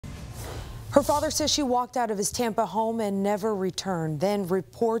Her father says she walked out of his Tampa home and never returned. Then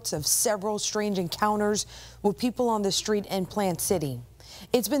reports of several strange encounters with people on the street in Plant City.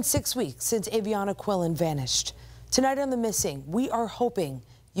 It's been 6 weeks since Aviyonna Quillen vanished. Tonight on The Missing, we are hoping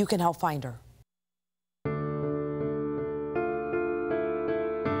you can help find her.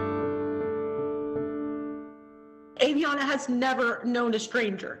 Aviyonna has never known a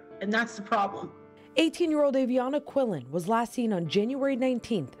stranger, and that's the problem. 18-year-old Aviyonna Quillen was last seen on January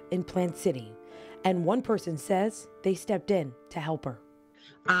 19th in Plant City, and one person says they stepped in to help her.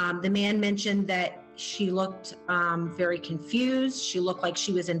 The man mentioned that she looked very confused. She looked like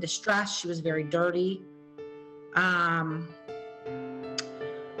she was in distress. She was very dirty.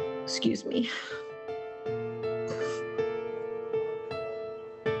 Excuse me.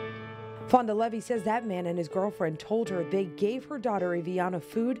 Fonda Levi says that man and his girlfriend told her they gave her daughter Aviyonna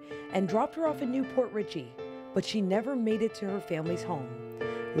food and dropped her off in Port Richey, but she never made it to her family's home.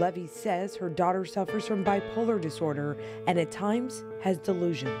 Levi says her daughter suffers from bipolar disorder and at times has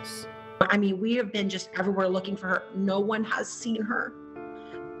delusions. I mean, we have been just everywhere looking for her. No one has seen her.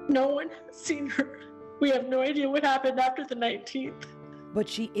 No one has seen her. We have no idea what happened after the 19th. But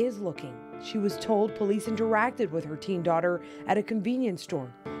she is looking. She was told police interacted with her teen daughter at a convenience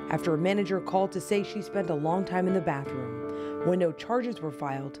store after a manager called to say she spent a long time in the bathroom. When no charges were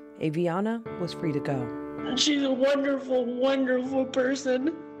filed, Aviyonna was free to go. She's a wonderful, wonderful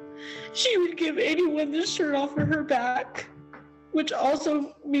person. She would give anyone the shirt off of her back, which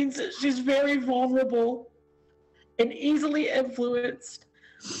also means that she's very vulnerable and easily influenced.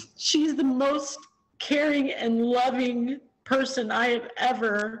 She's the most caring and loving person I have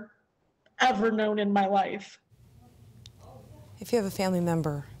ever known in my life. If you have a family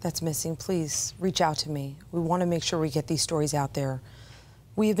member that's missing, please reach out to me. We want to make sure we get these stories out there.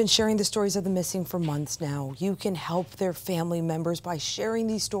 We have been sharing the stories of the missing for months now. You can help their family members by sharing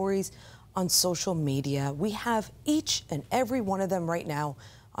these stories on social media. We have each and every one of them right now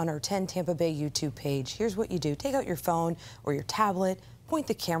on our 10 Tampa Bay YouTube page. Here's what you do. Take out your phone or your tablet, point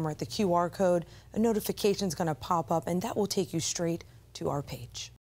the camera at the QR code. A notification is going to pop up, and that will take you straight to our page.